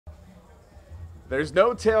There's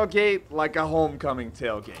no tailgate like a homecoming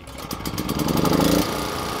tailgate,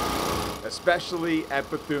 especially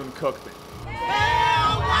at Bethune-Cookman.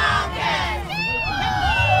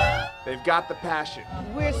 They've got the passion.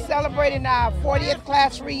 We're celebrating our 40th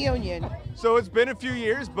class reunion. So it's been a few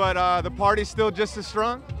years, but the party's still just as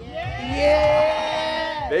strong?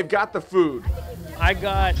 Yeah! They've got the food. I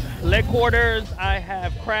got leg quarters, I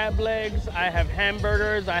have crab legs, I have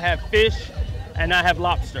hamburgers, I have fish, and I have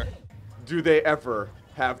lobster. Do they ever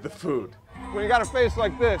have the food? When you got a face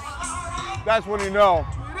like this, that's when you know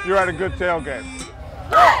you're at a good tailgate.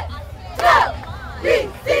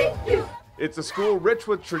 It's a school rich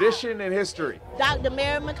with tradition and history. Dr.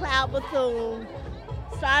 Mary McLeod Bethune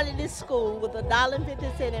started this school with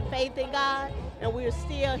 $1.50 and faith in God, and we're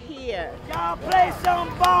still here. Y'all play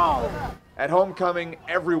some ball! At homecoming,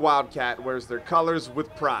 every Wildcat wears their colors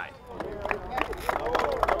with pride,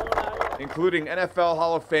 including NFL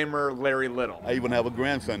Hall of Famer Larry Little. I even have a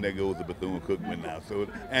grandson that goes to Bethune-Cookman now, so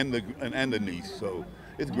and the niece. So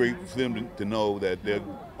it's great for them to know that their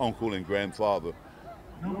uncle and grandfather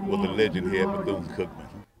was a legend here at Bethune-Cookman.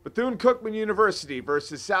 Bethune-Cookman University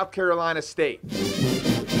versus South Carolina State.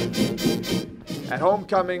 At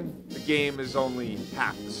homecoming, the game is only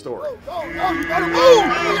half the story.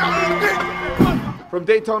 From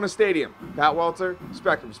Daytona Stadium, Pat Welter,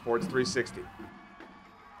 Spectrum Sports 360.